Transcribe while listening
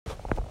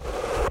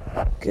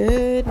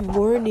Good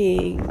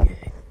morning.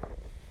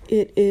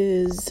 It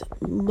is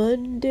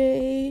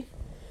Monday,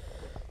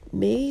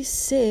 May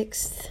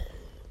 6th,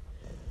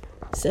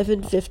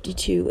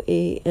 7:52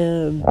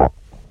 a.m.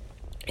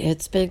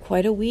 It's been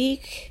quite a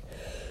week,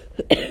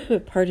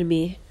 pardon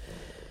me,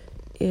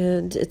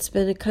 and it's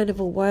been a kind of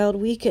a wild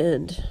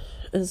weekend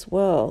as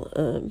well.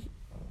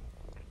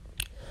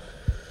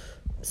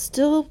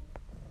 Still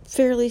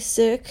fairly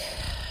sick,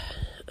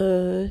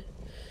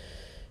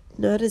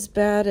 not as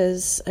bad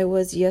as I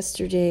was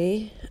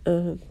yesterday.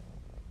 I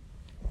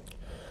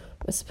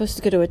was supposed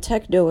to go to a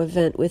techno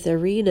event with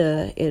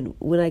Arena, and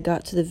when I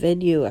got to the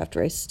venue,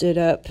 after I stood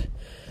up,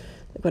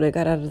 when I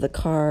got out of the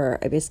car,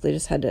 I basically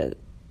just had to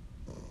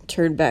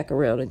turn back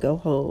around and go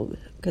home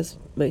because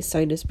my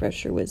sinus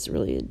pressure was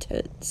really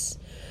intense.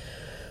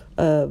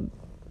 But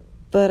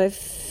I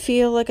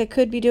feel like I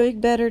could be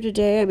doing better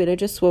today. I mean, I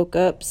just woke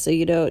up, so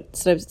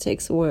sometimes it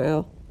takes a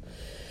while.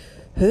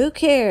 Who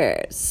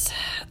cares?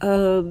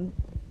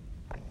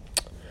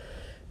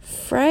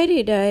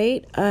 Friday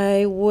night,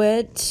 I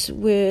went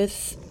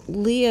with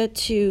Leah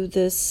to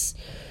this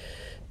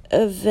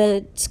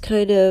event,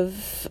 I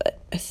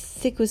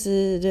think was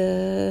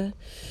in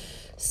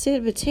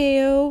San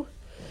Mateo.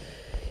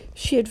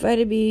 She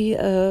invited me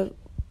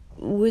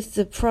with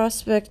the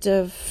prospect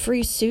of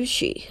free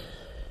sushi.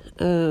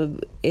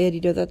 And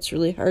that's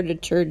really hard to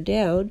turn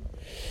down.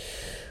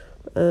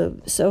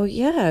 So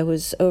I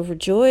was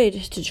overjoyed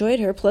to join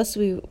her. Plus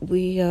we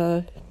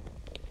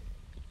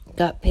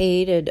got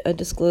paid an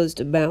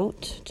undisclosed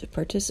amount to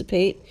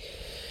participate.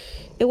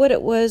 And what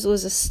it was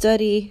a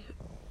study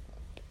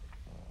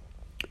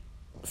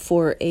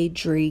for a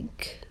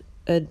drink,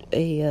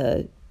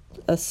 a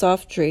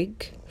soft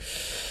drink.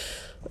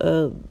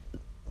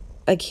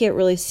 I can't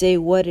really say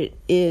what it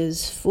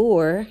is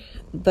for,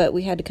 but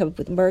we had to come up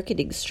with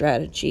marketing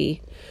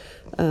strategy.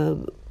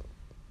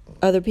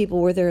 Other people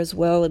were there as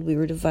well, and we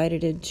were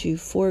divided into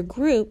 4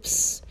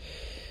 groups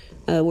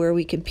where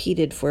we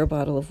competed for a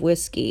bottle of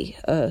whiskey,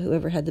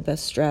 whoever had the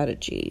best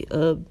strategy.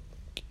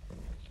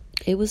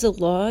 It was a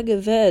long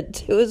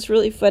event. It was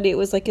really funny. It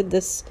was like in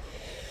this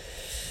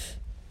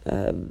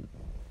kind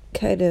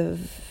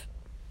of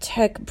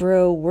tech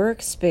bro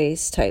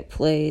workspace type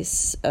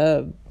place.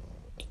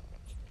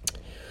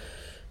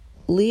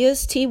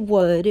 Leah's team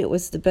won. It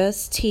was the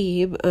best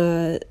team.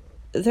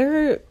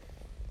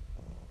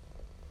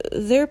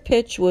 Their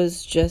pitch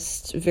was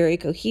just very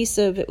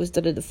cohesive. It was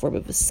done in the form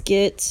of a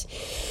skit.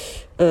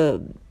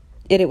 And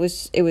it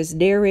was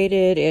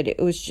narrated, and it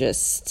was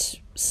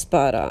just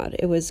spot on.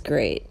 It was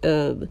great.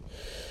 The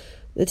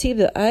team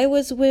that I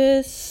was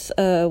with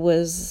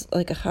was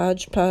like a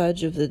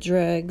hodgepodge of the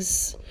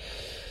dregs,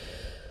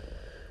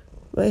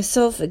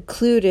 myself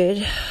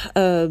included.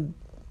 But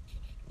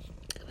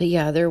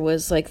there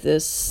was like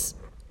this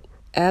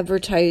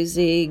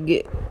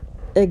advertising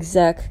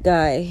exec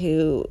guy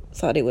who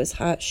thought he was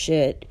hot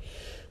shit.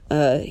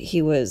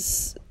 He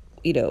was,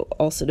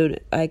 also known,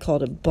 I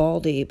called him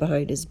Baldy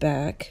behind his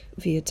back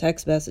via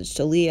text message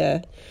to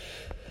Leah.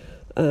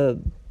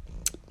 And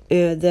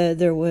then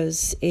there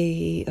was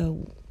a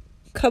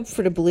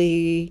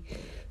comfortably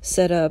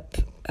set up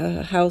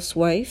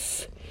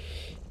housewife,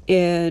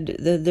 and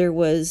then there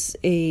was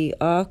a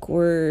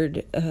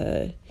awkward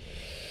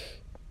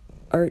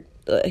art.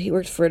 He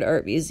worked for an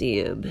art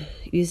museum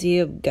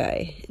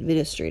guy,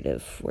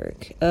 administrative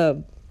work.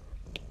 For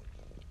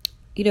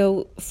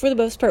the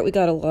most part, we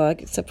got along,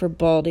 except for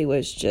Baldy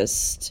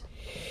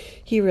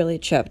he really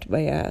chapped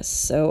my ass.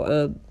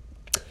 So,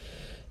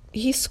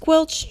 he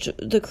squelched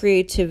the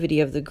creativity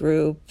of the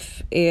group,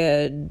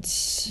 and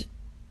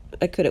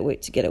I couldn't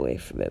wait to get away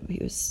from him.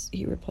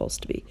 He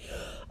repulsed me.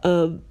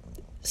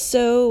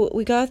 So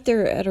we got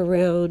there at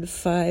around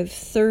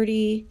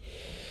 5:30.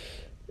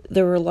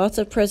 There were lots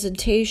of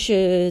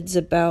presentations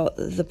about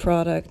the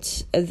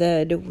product, and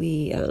then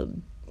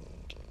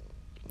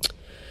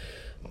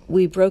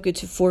we broke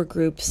into 4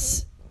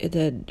 groups and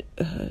then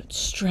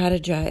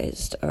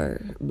strategized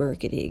our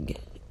marketing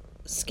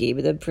scheme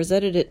and then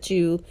presented it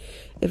to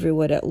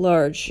everyone at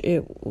large.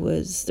 There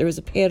was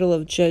a panel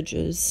of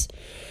judges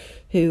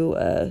who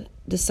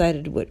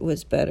decided what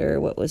was better,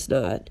 what was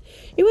not.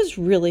 It was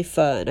really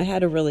fun. I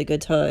had a really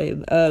good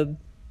time.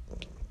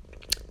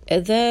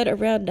 And then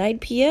around 9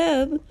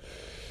 p.m.,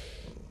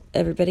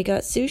 everybody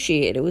got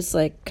sushi, and it was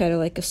kind of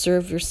like a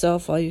serve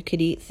yourself all you can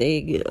eat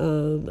thing.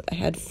 I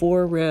had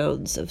 4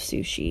 rounds of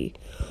sushi,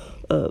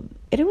 and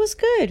it was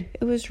good.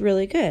 It was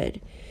really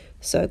good.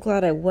 So I'm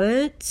glad I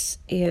went.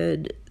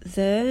 And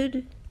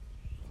then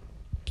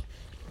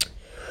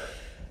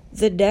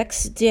the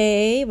next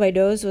day, my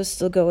nose was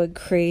still going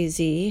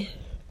crazy.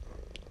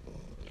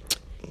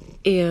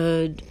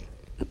 And,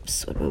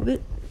 one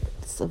moment,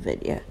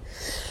 Slovenia.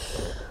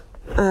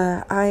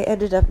 I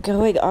ended up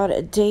going on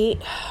a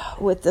date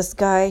with this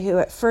guy who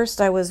at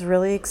first I was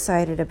really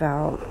excited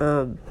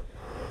about.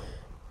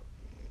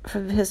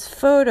 From his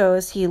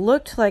photos, he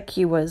looked like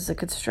he was a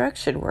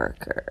construction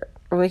worker.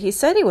 Well, he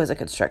said he was a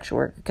construction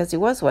worker because he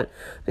was one,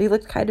 but he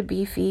looked kind of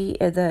beefy,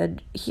 and then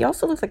he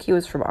also looked like he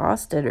was from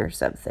Austin or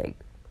something.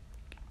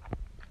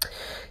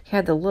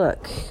 had the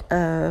look.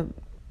 And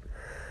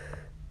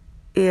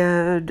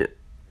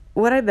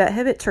when I met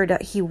him, it turned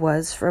out he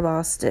was from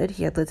Austin.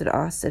 He had lived in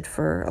Austin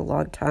for a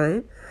long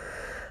time.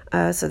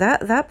 So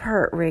that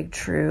part rang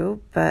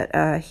true, but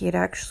he had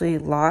actually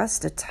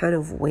lost a ton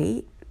of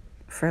weight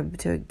from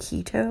doing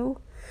keto.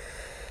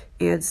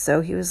 And so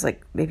he was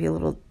like maybe a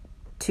little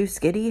too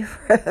skinny.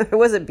 It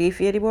wasn't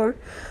beefy anymore.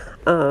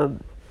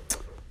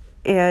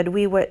 And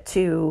we went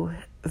to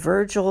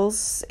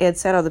Virgil's and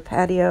sat on the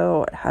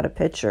patio and had a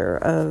picture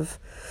of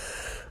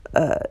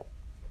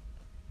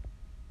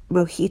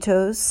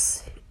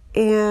mojitos.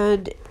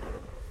 And,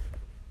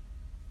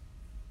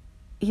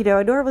 you know,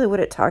 I normally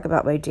wouldn't talk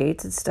about my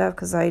dates and stuff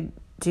because I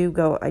do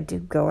go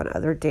on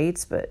other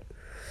dates, but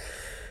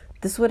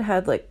this one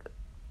had like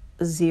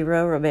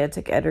zero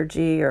romantic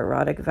energy or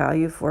erotic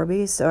value for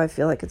me, so I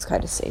feel like it's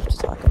kind of safe to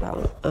talk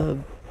about.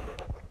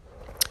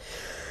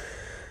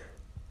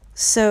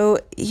 So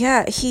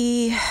yeah,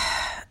 he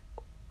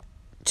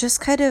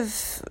just kind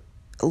of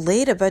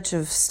laid a bunch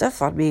of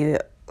stuff on me,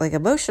 like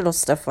emotional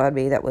stuff on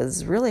me that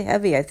was really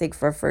heavy, I think,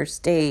 for a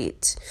first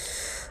date.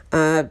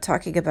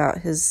 Talking about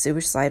his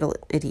suicidal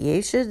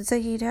ideations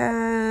that he'd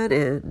had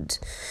and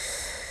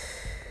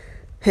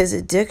his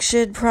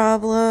addiction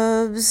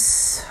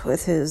problems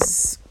with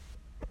his,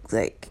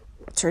 like,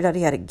 turned out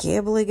he had a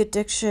gambling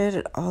addiction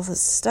and all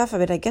this stuff. I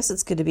mean, I guess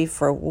it's going to be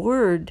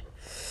forewarned.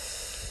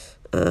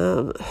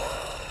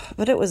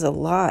 But it was a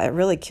lot. It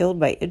really killed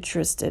my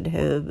interest in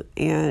him.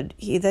 And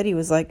he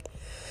was like,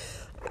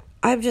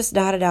 I'm just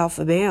not an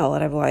alpha male.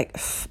 And I'm like,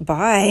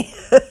 bye.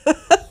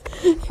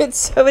 In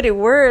so many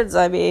words.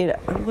 I mean,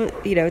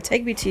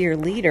 take me to your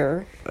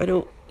leader. I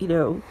don't,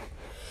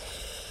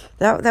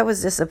 that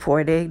was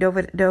disappointing. No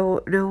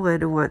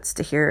one wants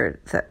to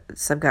hear that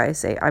some guy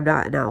say, I'm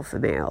not an alpha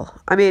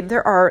male. I mean,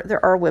 there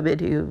are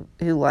women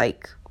who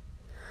like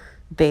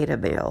beta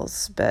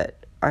males,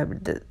 but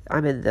I'm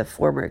in the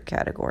former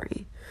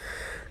category.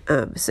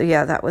 So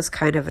yeah, that was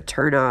kind of a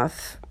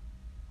turnoff.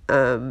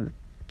 And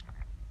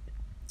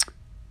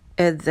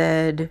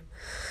then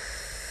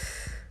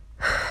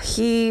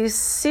he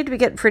seemed to be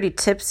getting pretty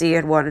tipsy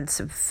and wanted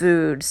some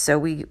food. So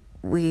we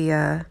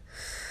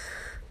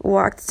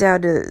walked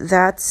down to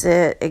That's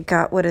It and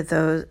got one of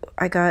those.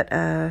 I got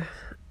a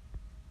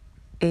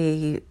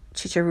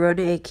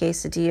chicharrone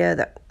quesadilla.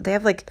 That they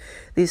have like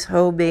these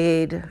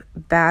homemade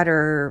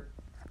batter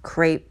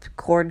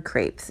corn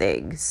crepe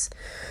things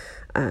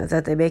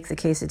that they make the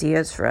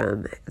quesadillas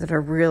from that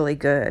are really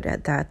good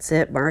at That's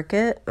It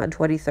Market on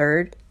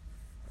 23rd.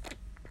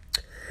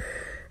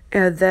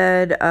 And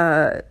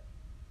then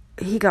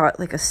he got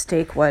like a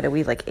steak one and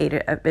we like ate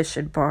it at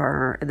Mission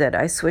Bar. And then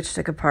I switched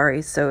to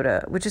Campari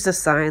soda, which is a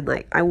sign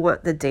like I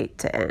want the date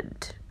to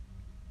end.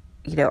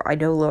 I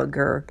no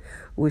longer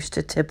wish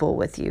to tipple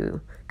with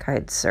you,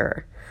 kind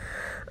sir.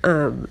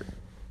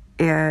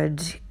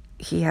 And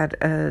he had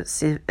a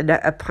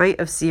pint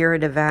of Sierra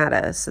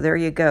Nevada. So there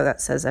you go.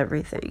 That says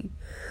everything.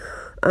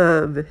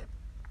 And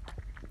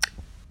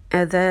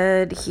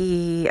then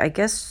he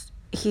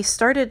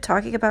started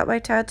talking about my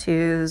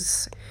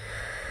tattoos.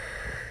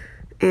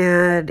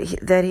 And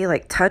then he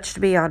like touched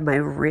me on my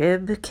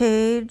rib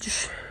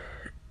cage.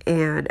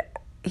 And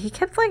he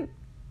kept like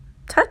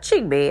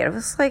touching me. And I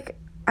was like,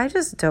 I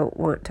just don't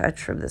want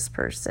touch from this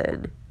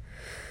person.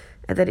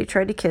 And then he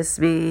tried to kiss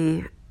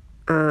me.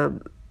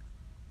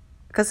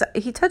 Because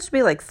he touched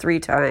me like 3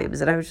 times.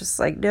 And I was just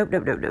like, nope.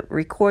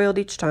 Recoiled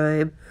each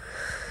time.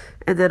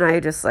 And then I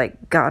just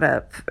like got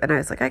up. And I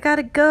was like, I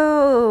gotta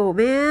go,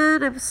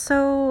 man. I'm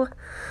so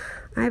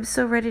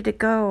ready to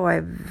go.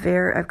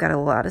 I've got a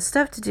lot of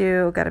stuff to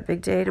do. Got a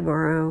big day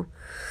tomorrow.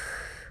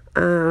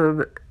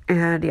 And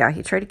yeah,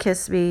 he tried to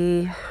kiss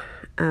me.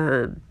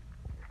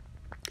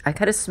 I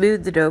kind of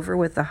smoothed it over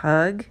with a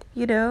hug,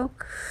 and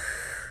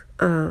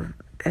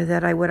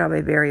then I went on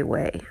my merry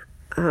way.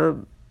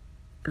 And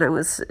I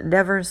was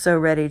never so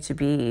ready to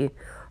be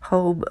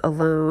home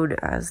alone,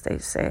 as they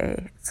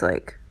say. It's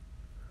like,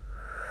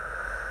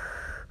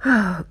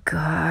 oh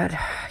God,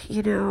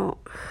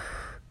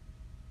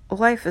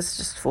 life is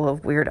just full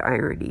of weird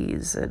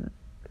ironies and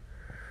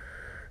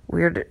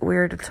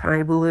weird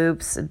time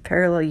loops and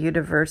parallel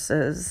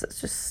universes. It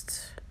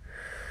just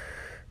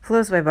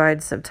blows my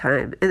mind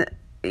sometimes. And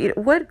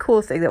one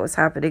cool thing that was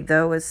happening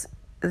though was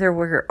there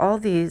were all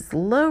these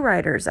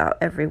lowriders out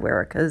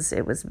everywhere because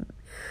it was,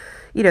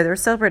 they were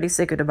celebrating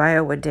Cinco de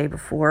Mayo one day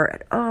before,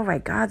 and oh my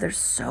God, they're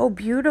so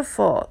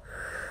beautiful.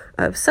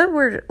 Some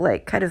were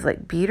like kind of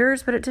like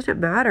beaters, but it didn't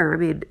matter. I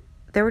mean,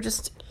 they were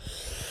just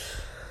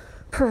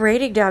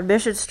parading down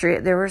Mission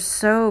Street. They were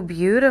so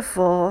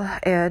beautiful,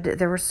 and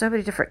there were so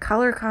many different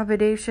color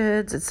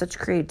combinations and such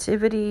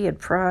creativity and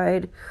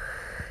pride.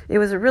 It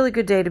was a really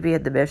good day to be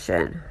in the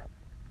Mission.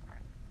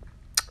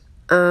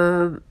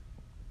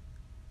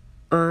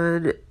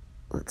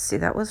 Let's see,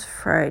 that was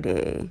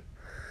Friday.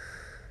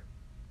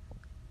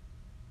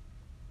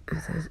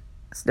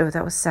 No,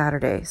 that was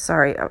Saturday.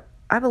 Sorry,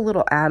 I'm a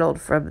little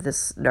addled from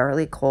this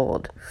gnarly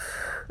cold.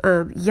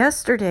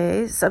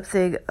 Yesterday,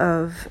 something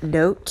of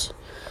note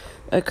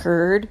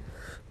occurred.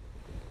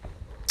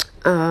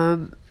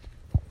 Um,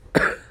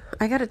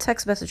 I got a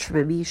text message from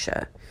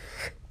Amisha,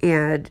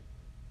 and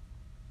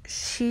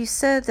she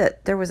said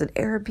that there was an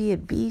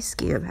Airbnb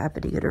scam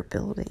happening in her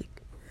building.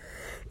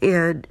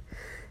 And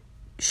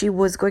she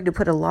was going to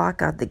put a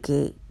lock on the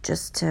gate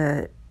just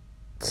to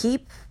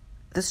keep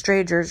the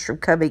strangers from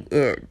coming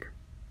in.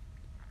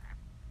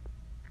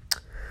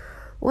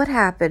 What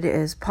happened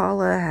is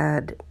Paula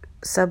had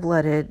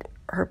subletted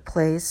her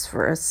place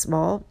for a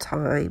small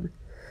time.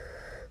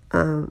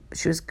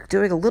 She was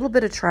doing a little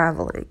bit of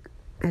traveling,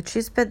 and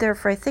she's been there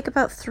for, I think,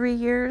 about 3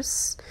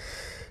 years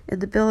in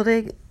the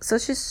building, so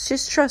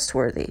she's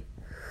trustworthy.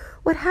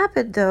 What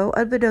happened, though,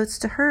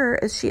 unbeknownst to her,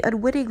 is she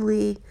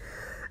unwittingly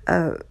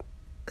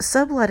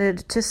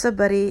subletted to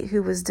somebody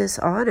who was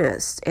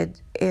dishonest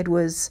and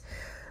was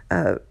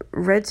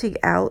renting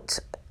out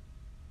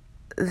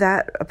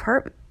that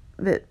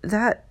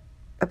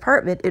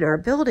apartment in our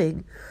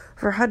building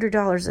for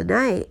 $100 a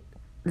night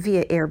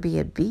via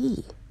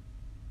Airbnb.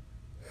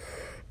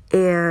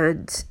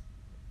 And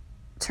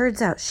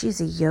turns out she's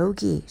a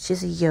yogi.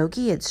 She's a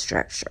yogi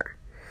instructor.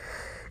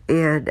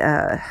 And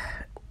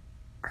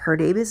her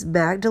name is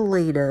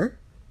Magdalena.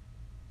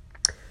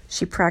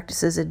 She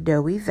practices in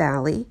Noe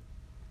Valley.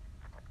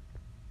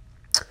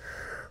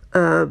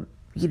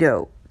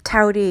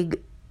 Touting,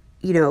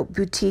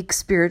 boutique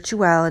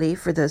spirituality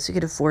for those who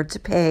can afford to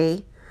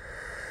pay.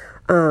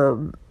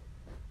 To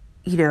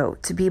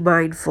be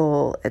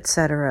mindful,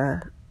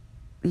 etc.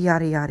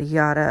 Yada, yada,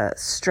 yada.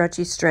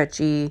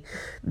 Stretchy,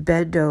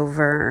 bend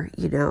over,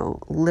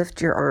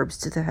 lift your arms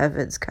to the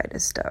heavens kind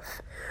of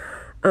stuff.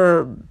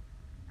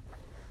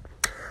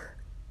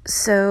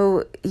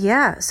 So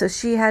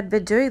she had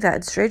been doing that,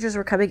 and strangers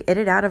were coming in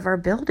and out of our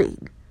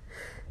building.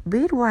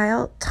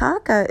 Meanwhile,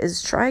 Taka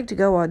is trying to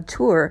go on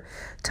tour.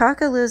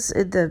 Taka lives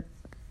in the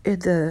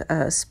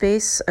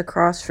space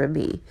across from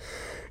me,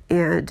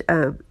 and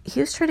he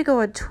was trying to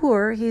go on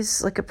tour.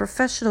 He's like a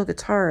professional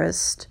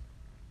guitarist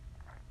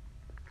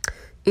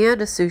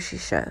and a sushi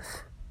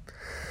chef,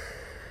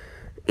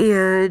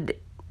 and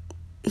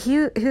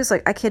he was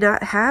like, I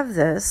cannot have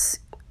this,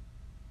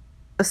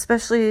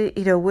 especially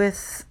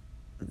with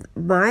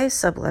my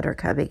subletter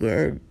coming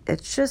in.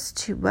 It's just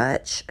too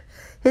much.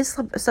 His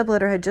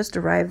subletter had just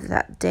arrived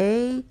that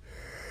day,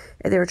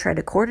 and they were trying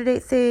to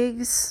coordinate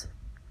things.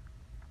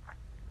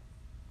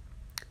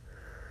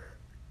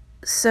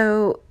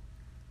 So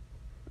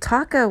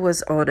Taka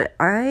was on it.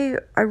 I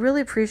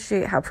really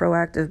appreciate how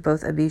proactive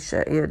both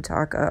Amisha and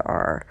Taka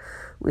are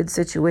in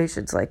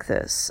situations like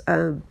this.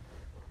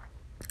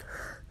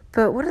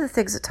 But one of the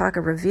things that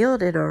Taka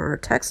revealed in our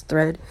text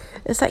thread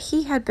is that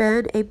he had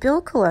been a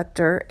bill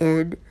collector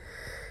in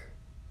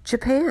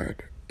Japan.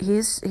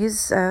 He's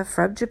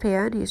from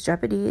Japan. He's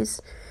Japanese,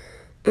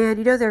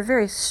 and they're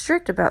very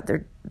strict about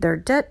their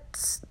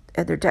debts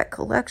and their debt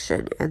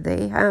collection, and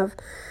they have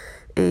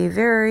a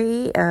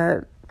very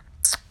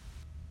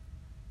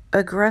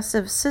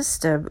aggressive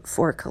system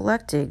for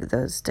collecting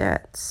those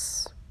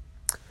debts.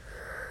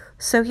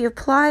 So he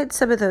applied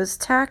some of those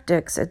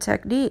tactics and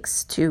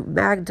techniques to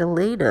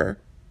Magdalena,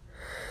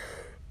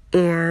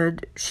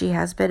 and she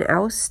has been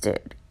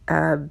ousted.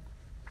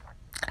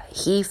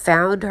 He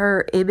found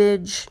her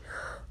image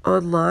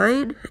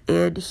online,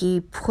 and he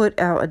put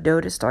out a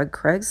notice on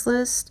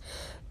Craigslist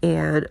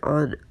and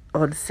on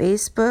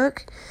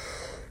Facebook,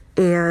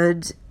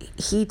 and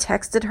he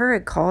texted her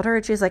and called her,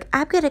 and she's like,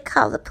 I'm going to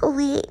call the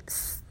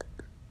police.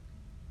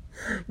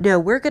 No,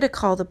 we're going to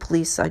call the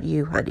police on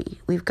you, honey.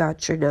 We've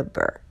got your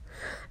number.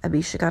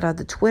 Amisha got on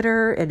the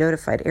Twitter and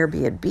notified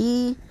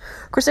Airbnb.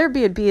 Of course,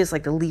 Airbnb is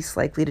like the least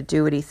likely to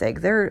do anything.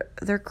 They're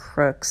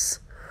crooks.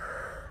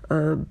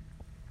 And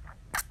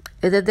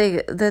then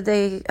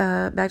they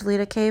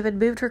Magdalena came and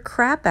moved her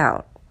crap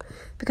out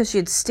because she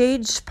had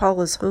staged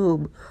Paula's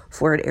home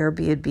for an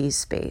Airbnb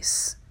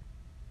space.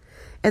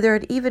 And there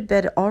had even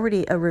been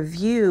already a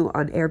review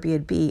on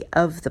Airbnb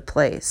of the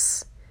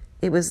place.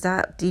 It was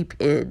that deep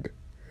in.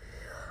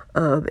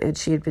 And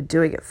she had been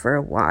doing it for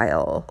a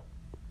while.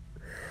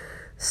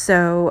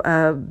 So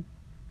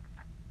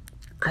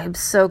I'm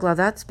so glad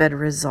that's been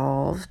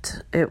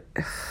resolved.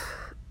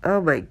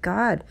 Oh my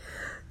God.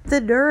 The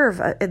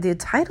nerve and the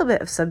entitlement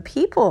of some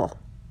people.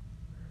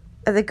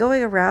 And then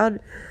going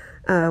around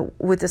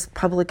with this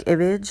public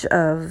image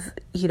of,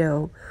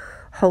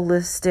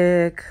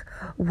 holistic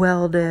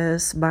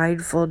wellness,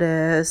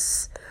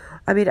 mindfulness.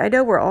 I mean, I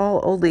know we're all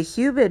only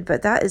human,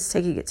 but that is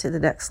taking it to the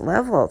next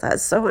level.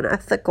 That's so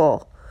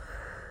unethical.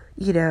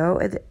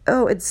 And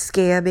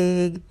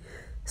scamming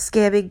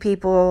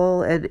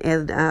people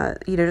and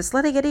just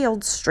letting any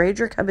old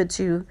stranger come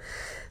into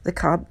the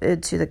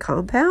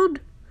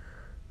compound.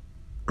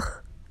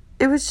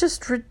 It was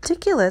just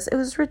ridiculous. It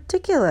was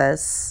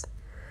ridiculous.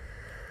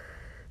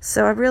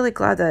 So I'm really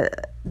glad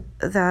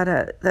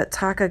that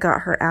Taka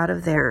got her out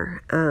of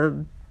there.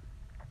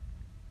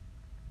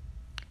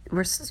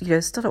 We're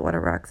still don't want to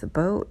rock the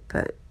boat,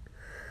 but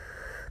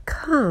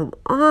come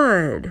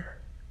on.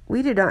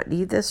 We do not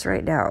need this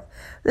right now.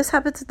 This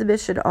happens in the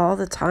mission all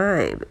the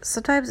time.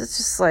 Sometimes it's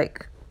just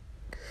like,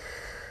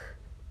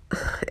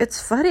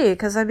 it's funny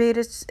because I mean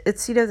it's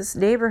this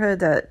neighborhood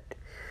that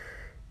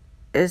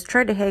is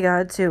trying to hang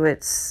on to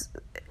its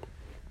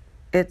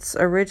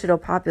original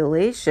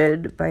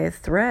population by a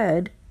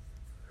thread.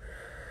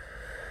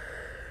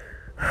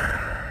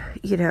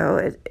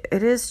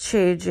 It is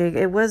changing.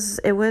 It was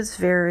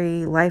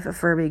very life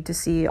affirming to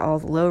see all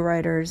the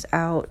lowriders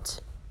out,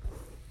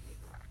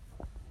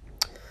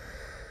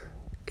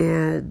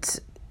 and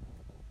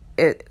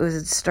it was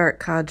in stark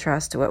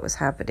contrast to what was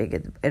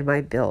happening in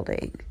my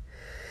building.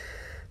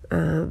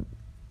 So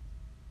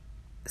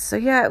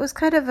yeah, it was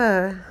kind of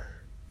an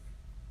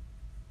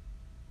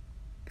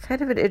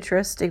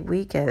interesting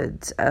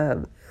weekend.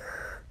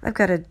 I've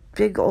got a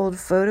big old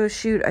photo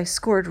shoot. I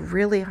scored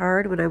really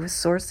hard when I was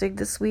sourcing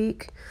this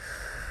week.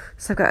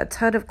 So I've got a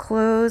ton of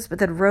clothes, but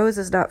then Rose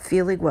is not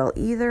feeling well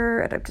either.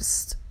 And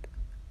it's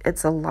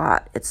a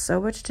lot. It's so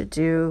much to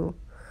do.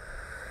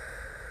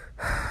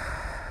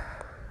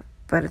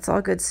 But it's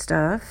all good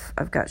stuff.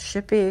 I've got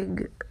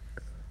shipping.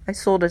 I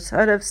sold a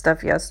ton of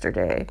stuff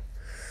yesterday.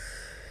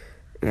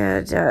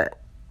 And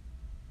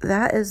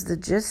that is the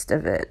gist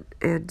of it.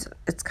 And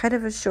it's kind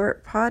of a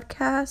short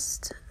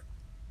podcast,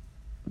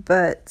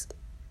 but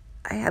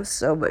I have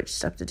so much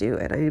stuff to do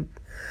and I'm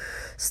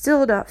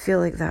still not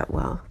feeling that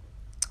well.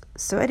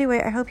 So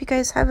anyway, I hope you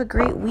guys have a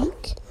great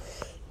week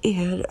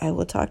and I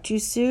will talk to you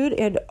soon.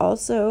 And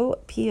also,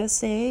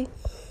 PSA,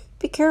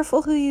 be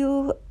careful who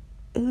you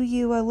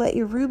let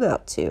your room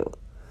out to,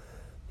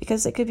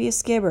 because it could be a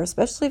scammer,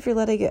 especially if you're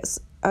letting it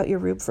out your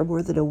room for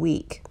more than a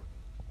week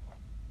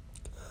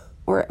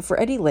or for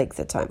any length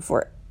of time.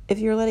 If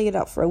you're letting it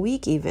out for a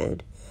week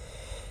even,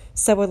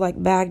 someone like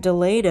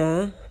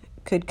Magdalena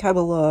could come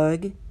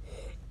along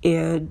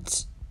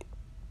and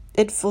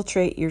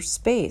infiltrate your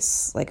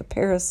space like a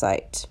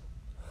parasite.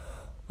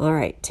 All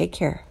right, take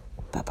care.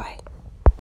 Bye-bye.